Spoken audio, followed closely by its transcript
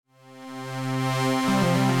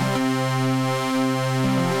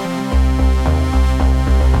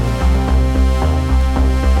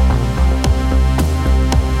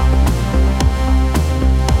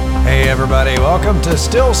Welcome to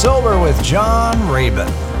Still Silver with John Rabin.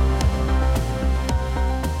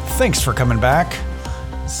 Thanks for coming back.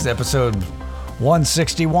 This is episode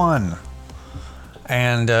 161.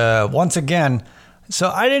 And once again, so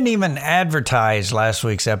I didn't even advertise last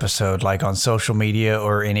week's episode like on social media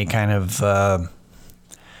or any kind of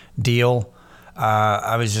deal.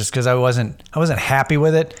 I was just, because I wasn't happy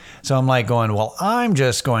with it. So I'm like going, well, I'm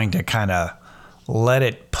just going to kind of let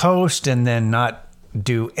it post and then not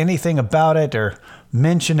do anything about it or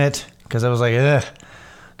mention it, because I was like,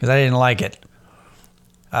 because I didn't like it.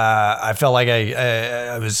 I felt like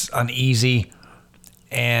I was uneasy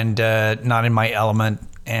and not in my element,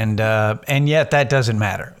 and yet that doesn't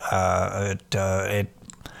matter. It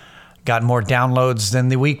got more downloads than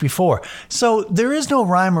the week before, so there is no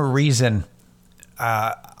rhyme or reason.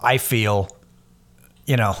 I feel,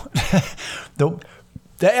 the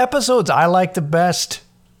episodes I like the best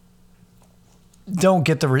don't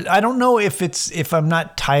get the. I don't know if I'm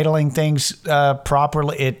not titling things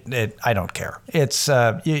properly. I don't care. It's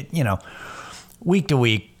week to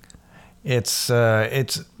week. It's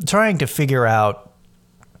trying to figure out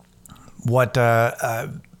what I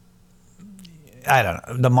don't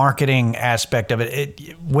know, the marketing aspect of it.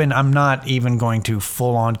 When I'm not even going to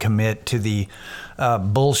full on commit to the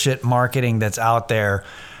bullshit marketing that's out there.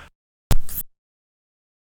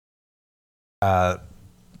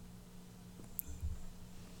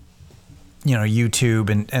 YouTube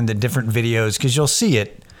and the different videos, because you'll see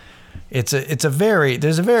it. There's a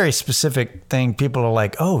very specific thing. People are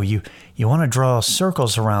like, oh, you want to draw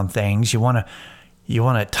circles around things. You want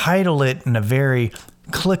to title it in a very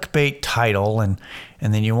clickbait title, and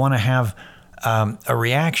then you want to have a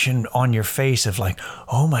reaction on your face of like,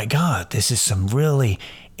 oh my God, this is some really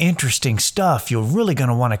interesting stuff. You're really going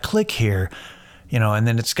to want to click here, and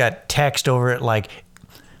then it's got text over it like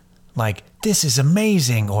this is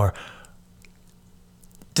amazing, or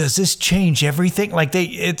does this change everything? Like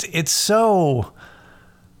it's so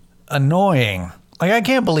annoying. Like, I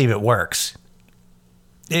can't believe it works.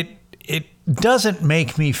 It doesn't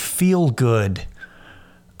make me feel good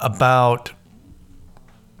about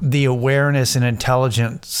the awareness and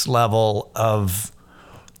intelligence level of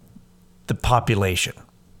the population.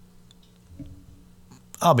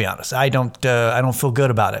 I'll be honest. I don't feel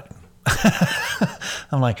good about it.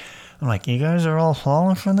 I'm like, you guys are all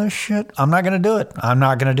falling for this shit? I'm not going to do it. I'm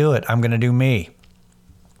going to do me.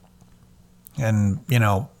 And,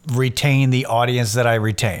 retain the audience that I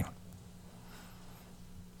retain.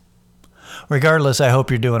 Regardless, I hope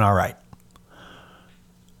you're doing all right.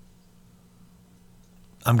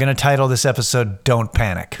 I'm going to title this episode, Don't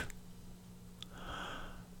Panic.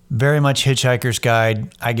 Very much Hitchhiker's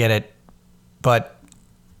Guide. I get it. But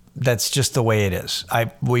that's just the way it is.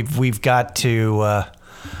 We've got to...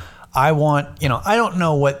 I don't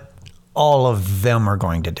know what all of them are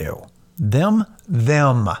going to do.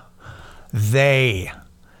 They,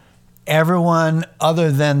 everyone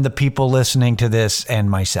other than the people listening to this and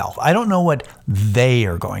myself. I don't know what they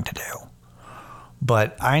are going to do,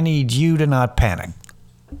 but I need you to not panic,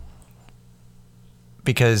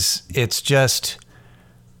 because it's just,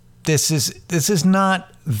 this is not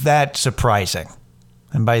that surprising.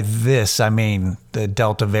 And by this, I mean the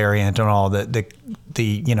Delta variant and all the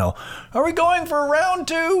are we going for round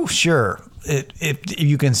 2? Sure. If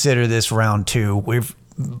you consider this round 2,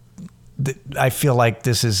 I feel like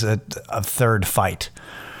this is a third fight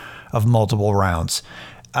of multiple rounds.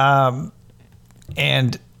 And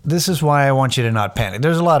this is why I want you to not panic.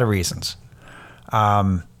 There's a lot of reasons.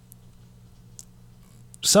 Some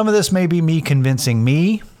of this may be me convincing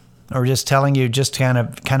me, or just telling you just kind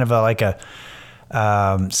of like an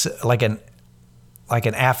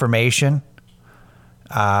affirmation.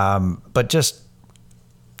 But just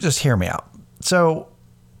hear me out. So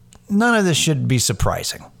none of this should be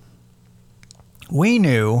surprising. We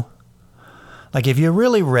knew, like, if you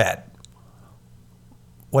really read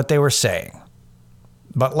what they were saying,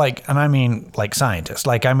 but and I mean like scientists,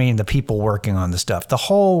 the people working on the stuff, the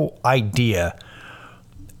whole idea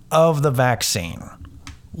of the vaccine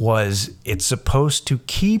was it's supposed to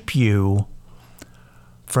keep you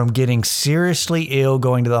from getting seriously ill,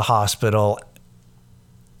 going to the hospital,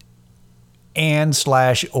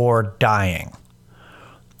 or dying.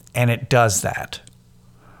 And it does that.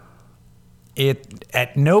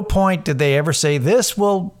 At no point did they ever say this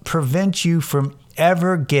will prevent you from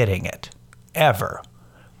ever getting it. Ever.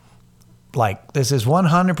 Like, this is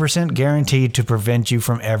 100% guaranteed to prevent you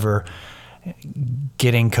from ever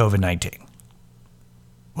getting COVID-19.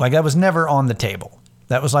 Like, that was never on the table.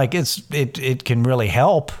 That was like, it can really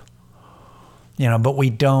help, but we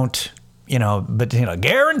don't, but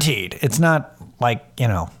guaranteed. It's not like,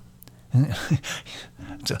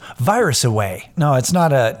 It's a virus away. No, it's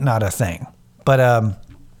not a thing. But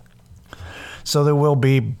so there will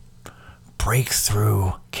be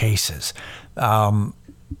breakthrough cases. I'm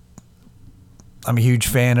a huge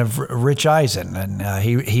fan of Rich Eisen, and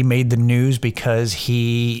he made the news because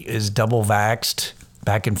he is double vaxxed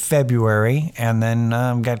back in February, and then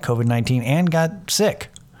got COVID-19 and got sick.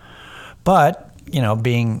 But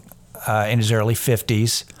being in his early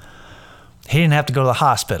 50s, he didn't have to go to the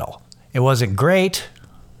hospital. It wasn't great.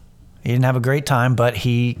 He didn't have a great time, but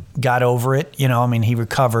he got over it. He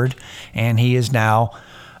recovered, and he is now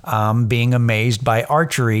being amazed by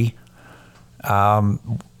archery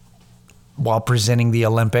while presenting the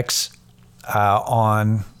Olympics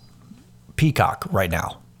on Peacock right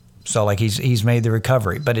now. So he's made the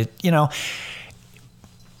recovery, but it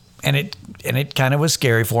kind of was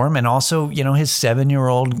scary for him. And also, his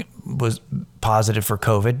 7-year-old was positive for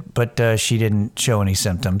COVID, but she didn't show any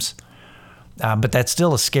symptoms. But that's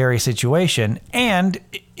still a scary situation, and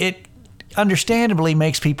it understandably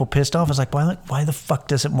makes people pissed off. It's like, why the fuck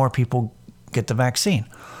doesn't more people get the vaccine?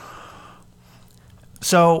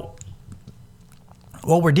 So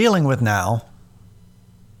what we're dealing with now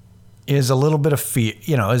is a little bit of fear,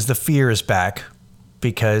 as the fear is back,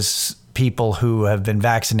 because people who have been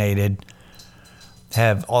vaccinated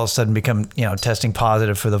have all of a sudden become, testing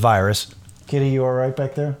positive for the virus. Kitty, you all right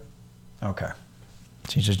back there? Okay.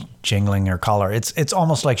 She's just jingling her collar. It's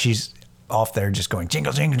almost like she's off there just going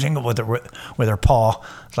jingle, jingle, jingle with her paw.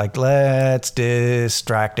 It's like, let's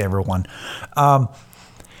distract everyone.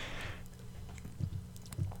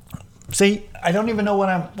 See, I don't even know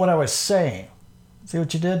what I was saying. See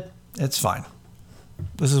what you did? It's fine.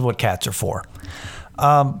 This is what cats are for.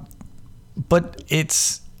 But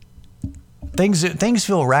it's things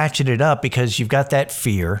feel ratcheted up because you've got that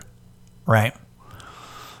fear, right?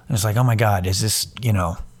 And it's like, oh my God, is this,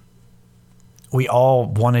 we all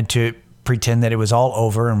wanted to pretend that it was all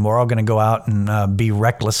over and we're all going to go out and be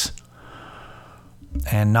reckless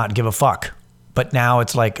and not give a fuck. But now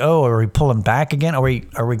it's like, oh, are we pulling back again? Are we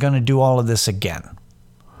going to do all of this again?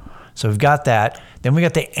 So we've got that. Then we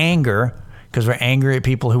got the anger, because we're angry at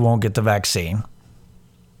people who won't get the vaccine.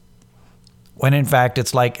 When in fact,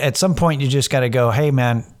 it's like at some point you just got to go, hey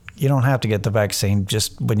man, you don't have to get the vaccine.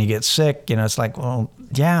 Just when you get sick, it's like, well,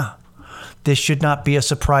 yeah, this should not be a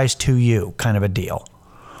surprise to you, kind of a deal.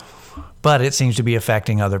 But it seems to be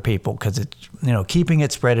affecting other people because it's, keeping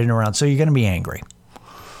it spreading around. So you're going to be angry.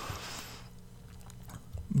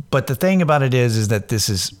 But the thing about it is that this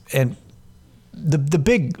is, and the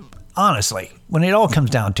big, honestly, when it all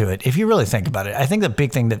comes down to it, if you really think about it, I think the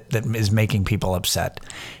big thing that is making people upset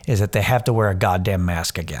is that they have to wear a goddamn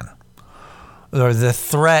mask again. Or the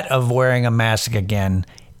threat of wearing a mask again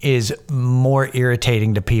is more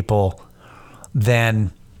irritating to people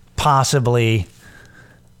than possibly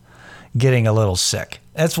getting a little sick.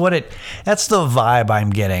 That's the vibe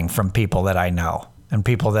I'm getting from people that I know and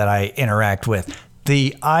people that I interact with.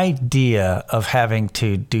 The idea of having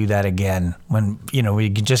to do that again when, we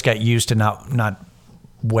just got used to not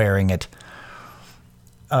wearing it.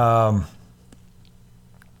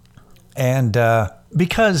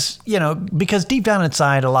 Because deep down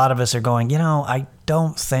inside, a lot of us are going, I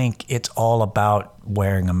don't think it's all about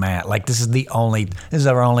wearing a mask. Like this is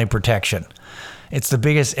our only protection. It's the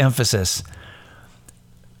biggest emphasis,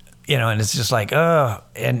 and it's just like,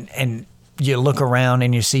 and you look around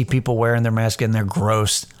and you see people wearing their mask and they're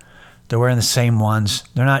gross. They're wearing the same ones.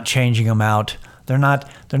 They're not changing them out. They're not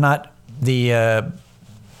the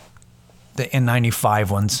N95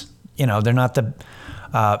 ones. They're not the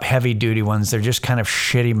heavy duty ones. They're just kind of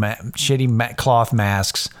shitty cloth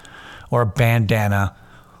masks or a bandana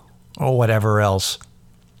or whatever else.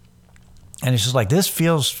 And it's just like, this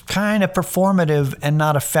feels kind of performative and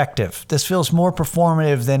not effective. This feels more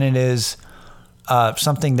performative than it is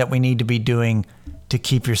something that we need to be doing to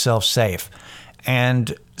keep yourself safe.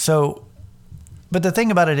 And so, but the thing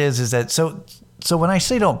about it is that, so when I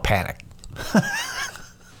say don't panic,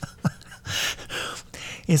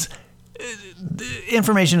 is the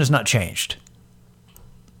information has not changed.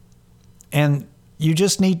 And you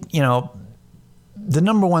just need, the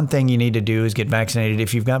number one thing you need to do is get vaccinated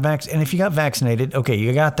if you've got and if you got vaccinated, okay,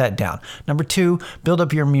 you got that down. Number 2, build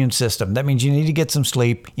up your immune system. That means you need to get some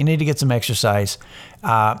sleep. You need to get some exercise.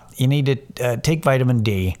 You need to take vitamin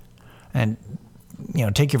D and,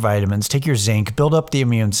 take your vitamins, take your zinc, build up the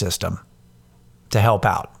immune system to help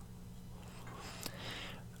out.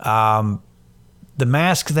 The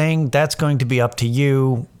mask thing, that's going to be up to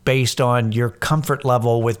you based on your comfort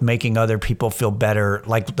level with making other people feel better.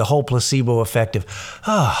 Like the whole placebo effect of,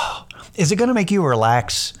 is it going to make you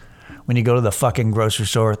relax when you go to the fucking grocery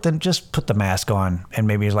store, then just put the mask on. And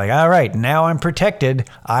maybe it's like, all right, now I'm protected.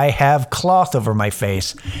 I have cloth over my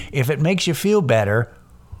face. If it makes you feel better,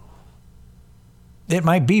 it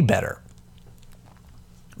might be better.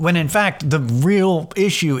 When in fact, the real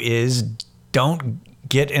issue is don't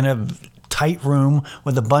get in a tight room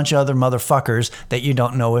with a bunch of other motherfuckers that you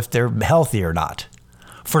don't know if they're healthy or not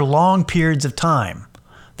for long periods of time.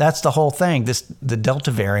 That's the whole thing. The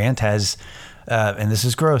Delta variant has, and this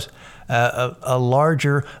is gross, a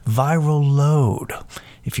larger viral load,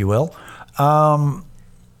 if you will. So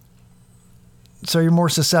you're more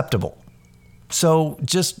susceptible. So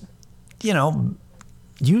just,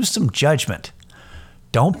 use some judgment.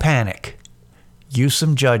 Don't panic. Use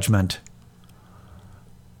some judgment.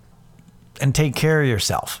 And take care of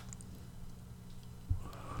yourself.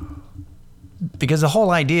 Because the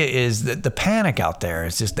whole idea is that the panic out there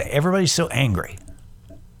is just that everybody's so angry.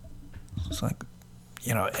 It's like,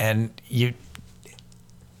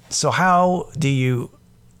 so how do you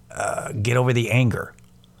get over the anger?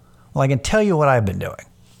 Well, I can tell you what I've been doing.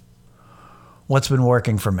 What's been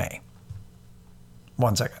working for me.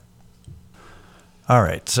 1 second. All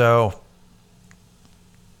right, so,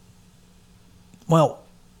 well,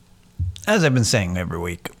 as I've been saying every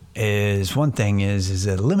week, one thing is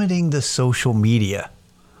that limiting the social media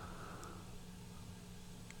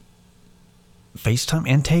FaceTime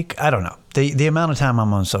intake. I don't know the amount of time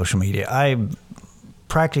I'm on social media. I'm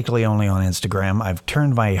practically only on Instagram. I've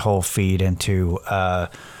turned my whole feed into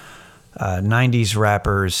 90s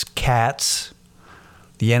rappers, cats,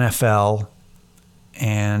 the NFL.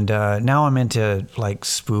 And now I'm into like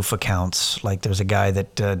spoof accounts. Like there's a guy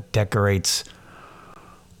that decorates.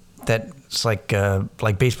 That's like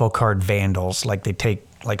baseball card vandals. Like they take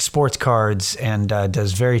like sports cards and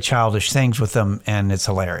does very childish things with them, and it's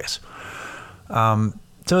hilarious.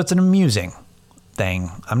 So it's an amusing thing.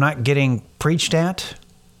 I'm not getting preached at.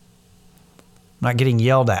 I'm not getting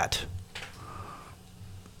yelled at.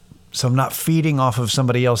 So I'm not feeding off of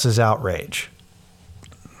somebody else's outrage.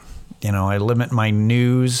 I limit my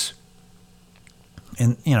news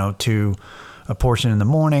to a portion in the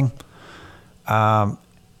morning.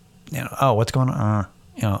 What's going on?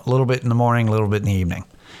 A little bit in the morning, a little bit in the evening.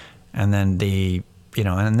 And then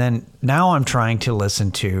and then now I'm trying to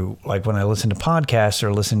listen to, like when I listen to podcasts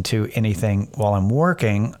or listen to anything while I'm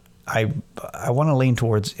working, I want to lean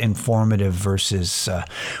towards informative versus,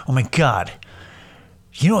 oh my God,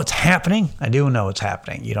 you know what's happening? I do know what's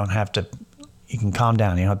happening. You don't have to. You can calm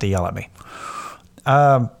down. You don't have to yell at me.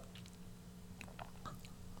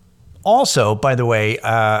 Also, by the way,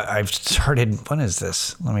 I've started, what is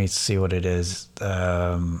this? Let me see what it is.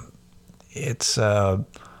 It's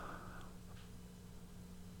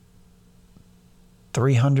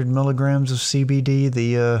 300 milligrams of CBD,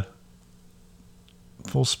 the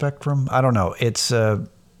full spectrum. I don't know. It's a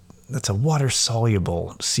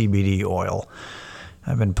water-soluble CBD oil.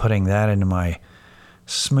 I've been putting that into my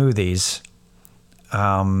smoothies.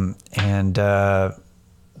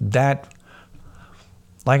 That,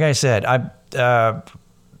 like I said, I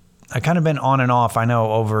kind of been on and off. I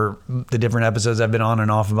know over the different episodes I've been on and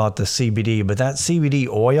off about the CBD, but that CBD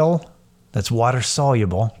oil that's water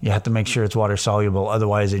soluble, you have to make sure it's water soluble.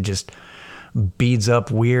 Otherwise it just beads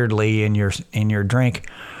up weirdly in your drink.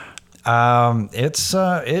 It's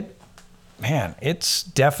a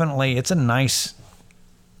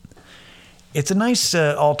nice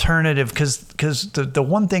alternative because the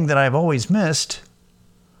one thing that I've always missed,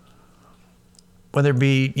 whether it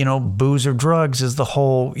be, booze or drugs, is the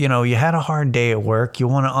whole, you had a hard day at work, you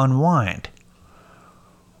want to unwind.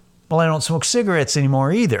 Well, I don't smoke cigarettes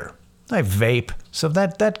anymore either. I vape, so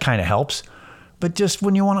that kind of helps. But just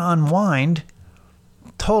when you want to unwind,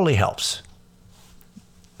 totally helps.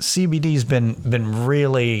 CBD's been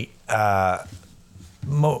really,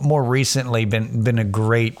 more recently, been a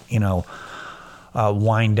great,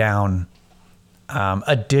 wind down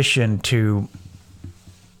addition to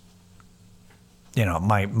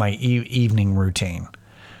my evening routine.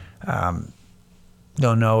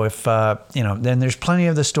 Don't know if then there's plenty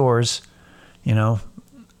of the stores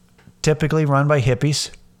typically run by hippies,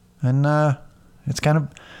 and it's kind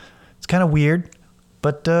of weird,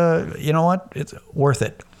 but you know what, it's worth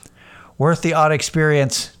the odd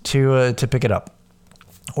experience to pick it up,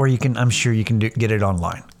 or I'm sure you can get it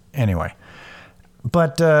online anyway.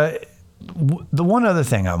 But the one other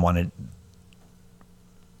thing I wanted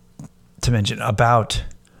to mention about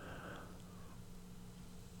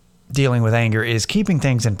dealing with anger is keeping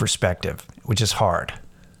things in perspective, which is hard.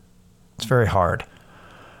 It's very hard.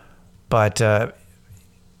 But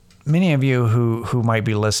many of you who might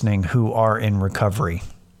be listening who are in recovery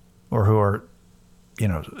or who are,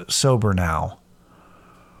 sober now,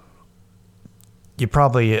 you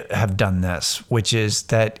probably have done this, which is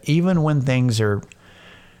that even when things are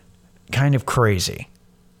kind of crazy,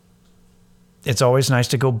 it's always nice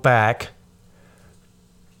to go back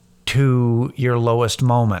to your lowest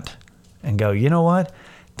moment and go, you know what?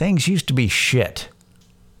 Things used to be shit.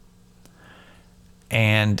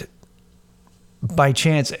 And by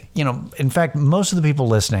chance, in fact, most of the people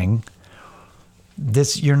listening,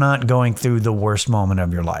 you're not going through the worst moment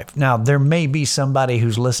of your life. Now, there may be somebody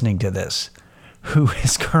who's listening to this who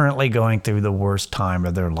is currently going through the worst time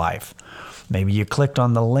of their life. Maybe you clicked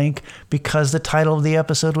on the link because the title of the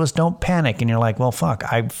episode was Don't Panic, and you're like, well, fuck,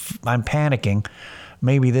 I'm panicking.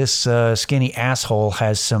 Maybe this skinny asshole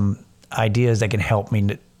has some ideas that can help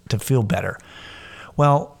me to feel better.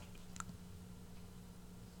 Well,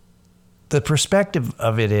 the perspective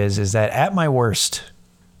of it is that at my worst,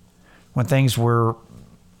 when things were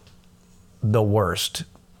the worst,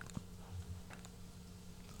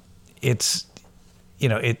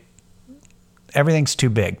 everything's too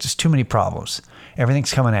big, just too many problems.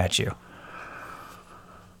 Everything's coming at you.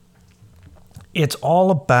 It's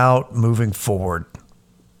all about moving forward.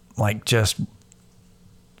 Like, just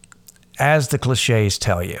as the cliches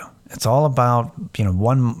tell you, it's all about,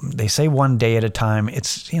 they say one day at a time.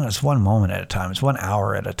 It's one moment at a time. It's 1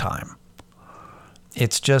 hour at a time.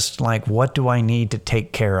 It's just like, what do I need to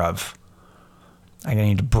take care of? I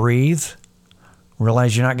need to breathe.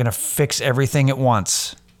 Realize you're not going to fix everything at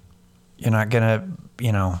once. You're not going to,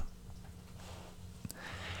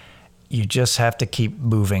 you just have to keep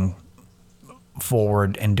moving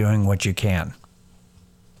forward and doing what you can.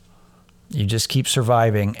 You just keep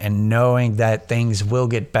surviving and knowing that things will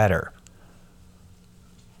get better.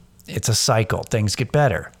 It's a cycle. Things get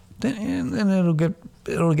better. Then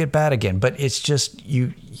it'll get bad again. But it's just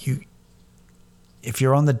you if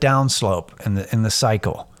you're on the downslope in the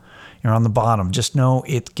cycle, you're on the bottom, just know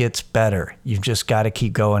it gets better. You've just got to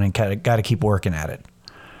keep going and got to keep working at it.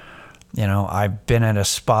 I've been at a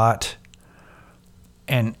spot,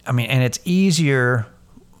 and it's easier.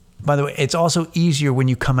 By the way, it's also easier when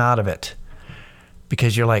you come out of it,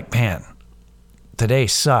 because you're like, man, today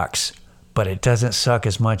sucks, but it doesn't suck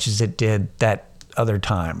as much as it did that other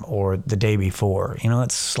time or the day before.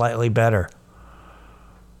 It's slightly better.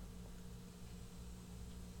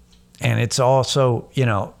 And it's also,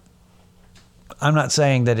 I'm not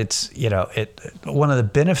saying that it's, one of the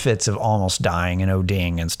benefits of almost dying and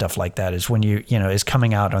ODing and stuff like that is when is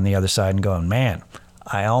coming out on the other side and going, man,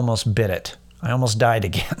 I almost bit it. I almost died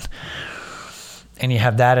again. And you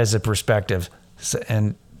have that as a perspective.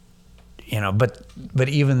 And, but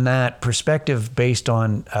even that perspective based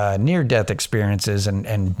on near-death experiences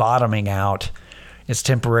and bottoming out, it's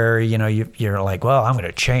temporary. You're like, well, I'm going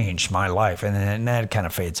to change my life. And then that kind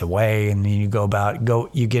of fades away. And then you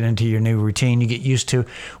you get into your new routine. You get used to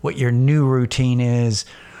what your new routine is.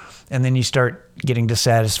 And then you start getting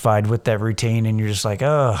dissatisfied with that routine. And you're just like,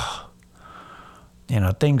 oh,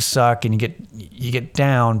 things suck and you get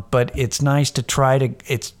down. But it's nice to try to,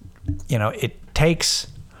 you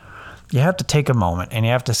have to take a moment and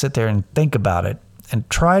you have to sit there and think about it and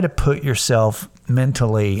try to put yourself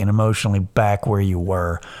mentally and emotionally back where you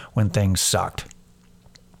were when things sucked,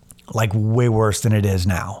 like way worse than it is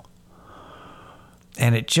now.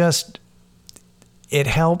 And it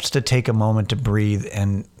helps to take a moment to breathe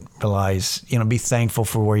and realize, be thankful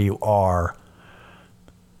for where you are.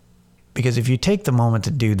 Because if you take the moment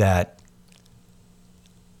to do that,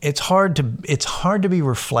 it's hard to be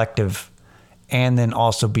reflective and then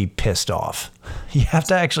also be pissed off. You have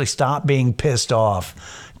to actually stop being pissed off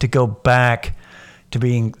to go back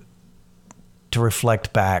to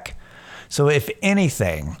reflect back. So if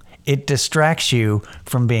anything, it distracts you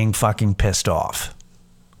from being fucking pissed off,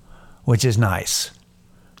 which is nice.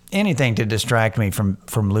 Anything to distract me from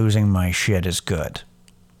losing my shit is good.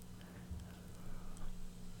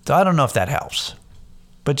 So I don't know if that helps,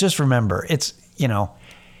 but just remember, it's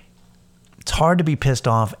hard to be pissed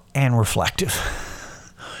off and reflective.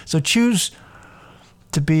 So choose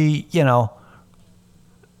to be,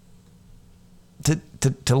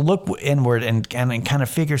 to look inward and kind of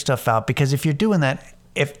figure stuff out. Because if you're doing that,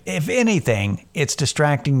 if anything, it's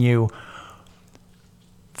distracting you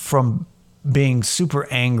from being super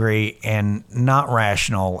angry and not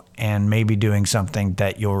rational and maybe doing something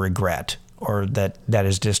that you'll regret or that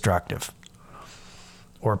is destructive,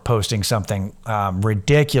 or posting something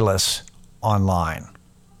ridiculous online.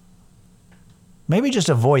 Maybe just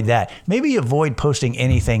avoid that. Maybe avoid posting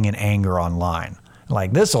anything in anger online.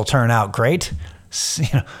 Like, this will turn out great.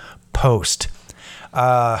 Post.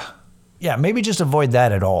 Maybe just avoid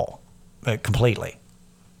that at all, completely.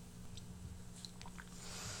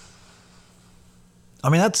 I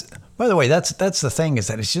mean, by the way, that's the thing, is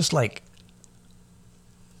that it's just like,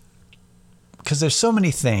 because there's so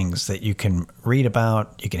many things that you can read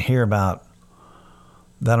about, you can hear about,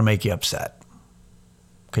 that'll make you upset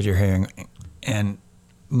because you're hearing, and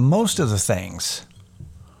most of the things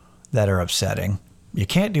that are upsetting, you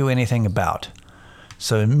can't do anything about.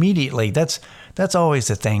 So immediately, that's always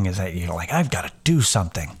the thing, is that you're like, I've got to do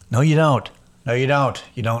something. No, you don't. No, you don't.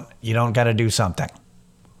 You don't got to do something.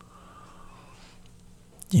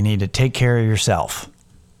 You need to take care of yourself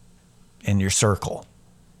in your circle.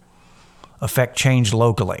 Affect change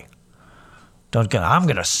locally. I'm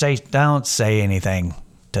gonna say, don't say anything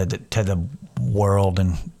to the world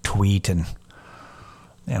and tweet, and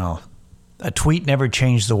a tweet never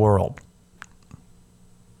changed the world.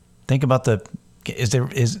 Think about is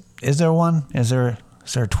there one? Is there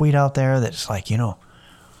a tweet out there that's like,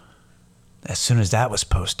 as soon as that was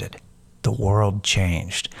posted, the world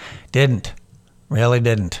changed? Didn't. Really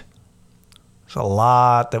didn't. There's a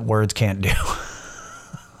lot that words can't do.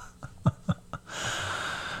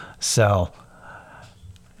 So,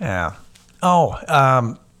 yeah.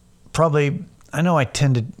 Probably, I know I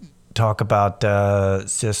tend to talk about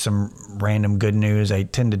just some random good news. I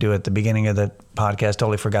tend to do it at the beginning of the podcast.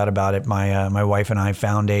 Totally forgot about it. My wife and I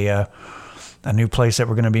found a new place that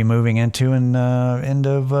we're going to be moving into in end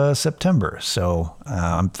of September. So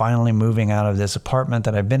I'm finally moving out of this apartment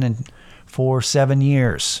that I've been in for 7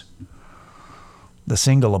 years. The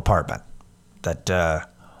single apartment that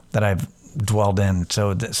I've dwelled in.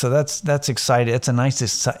 So that's exciting. It's a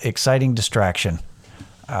nice, exciting distraction.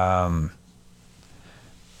 What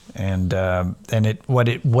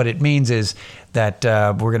it means is that I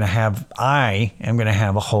am going to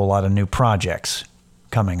have a whole lot of new projects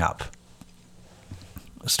coming up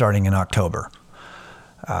starting in October.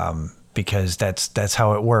 Because that's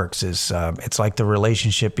how it works. It's like the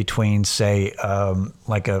relationship between, say,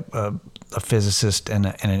 like a physicist and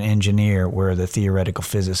an engineer, where the theoretical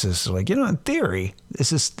physicist is like, in theory,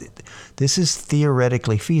 this is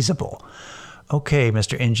theoretically feasible. Okay,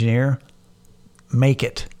 Mr. Engineer, make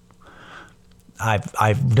it.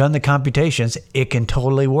 I've done the computations. It can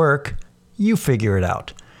totally work. You figure it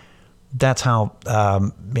out. That's how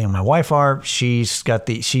me and my wife are. She's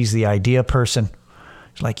the idea person.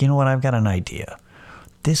 She's like, what? I've got an idea.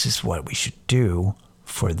 This is what we should do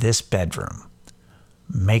for this bedroom.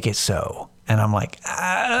 Make it so. And I'm like,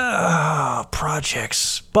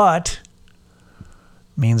 projects, but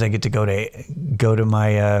means I get to go to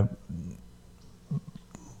my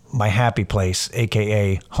my happy place,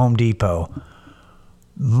 aka Home Depot,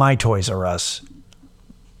 my Toys R Us.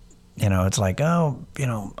 It's like, I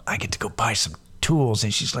get to go buy some tools.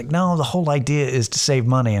 And she's like, no, the whole idea is to save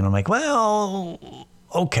money. And I'm like, well,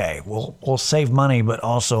 okay, we'll save money, but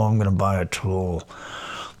also I'm going to buy a tool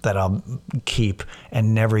that I'll keep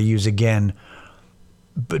and never use again.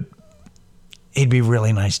 But it'd be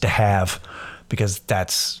really nice to have, because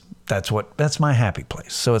that's my happy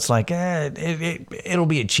place. So it's like, it'll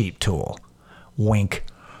be a cheap tool. Wink.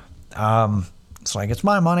 It's like, it's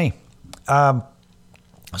my money.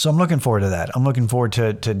 So I'm looking forward to that. I'm looking forward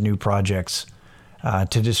to new projects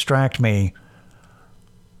to distract me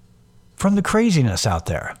from the craziness out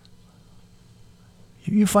there.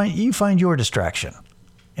 You find your distraction,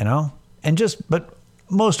 but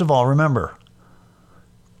most of all, remember,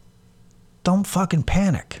 don't fucking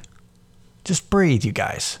panic. Just breathe, you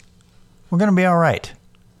guys. We're going to be all right.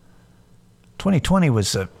 2020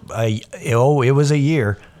 was it was a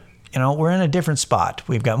year. We're in a different spot.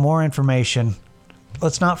 We've got more information.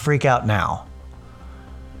 Let's not freak out now.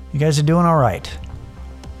 You guys are doing all right.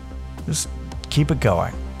 Just keep it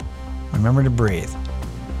going. Remember to breathe.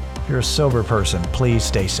 If you're a sober person, please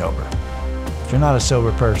stay sober. If you're not a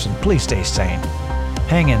sober person, please stay sane.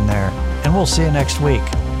 Hang in there, and we'll see you next week.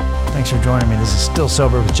 Thanks for joining me. This is Still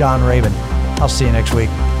Sober with John Raven. I'll see you next week.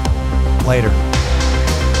 Later.